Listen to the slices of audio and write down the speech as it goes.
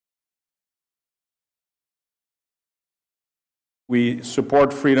We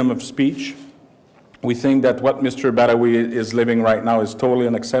support freedom of speech. We think that what Mr. Badawi is living right now is totally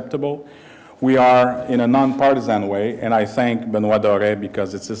unacceptable. We are in a non-partisan way, and I thank Benoît Doré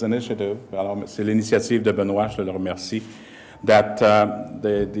because it's his initiative. Alors, c'est l'initiative de Benoît, je le remercie, that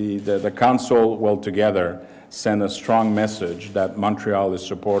the Council will together send a strong message that Montreal is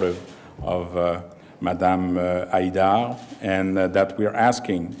supportive of Madame Haidar, and that we're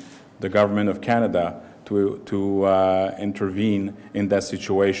asking the Government of Canada to intervene in that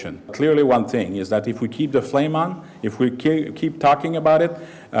situation. Clearly one thing is that if we keep the flame on, if we keep talking about it,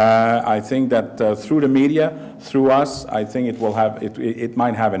 I think that through the media, through us, I think it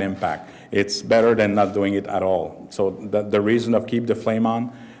might have an impact. It's better than not doing it at all. So the reason of keep the flame on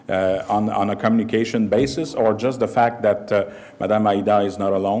a communication basis, or just the fact that Madame Haidar is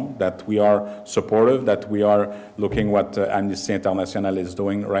not alone, that we are supportive, that we are looking what Amnesty International is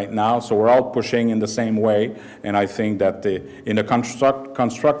doing right now. So we're all pushing in the same way, and I think that in a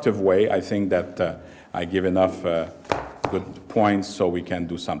constructive way, I think that I give enough good points so we can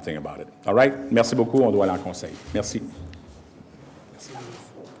do something about it. All right? Merci beaucoup. On doit aller en conseil. Merci.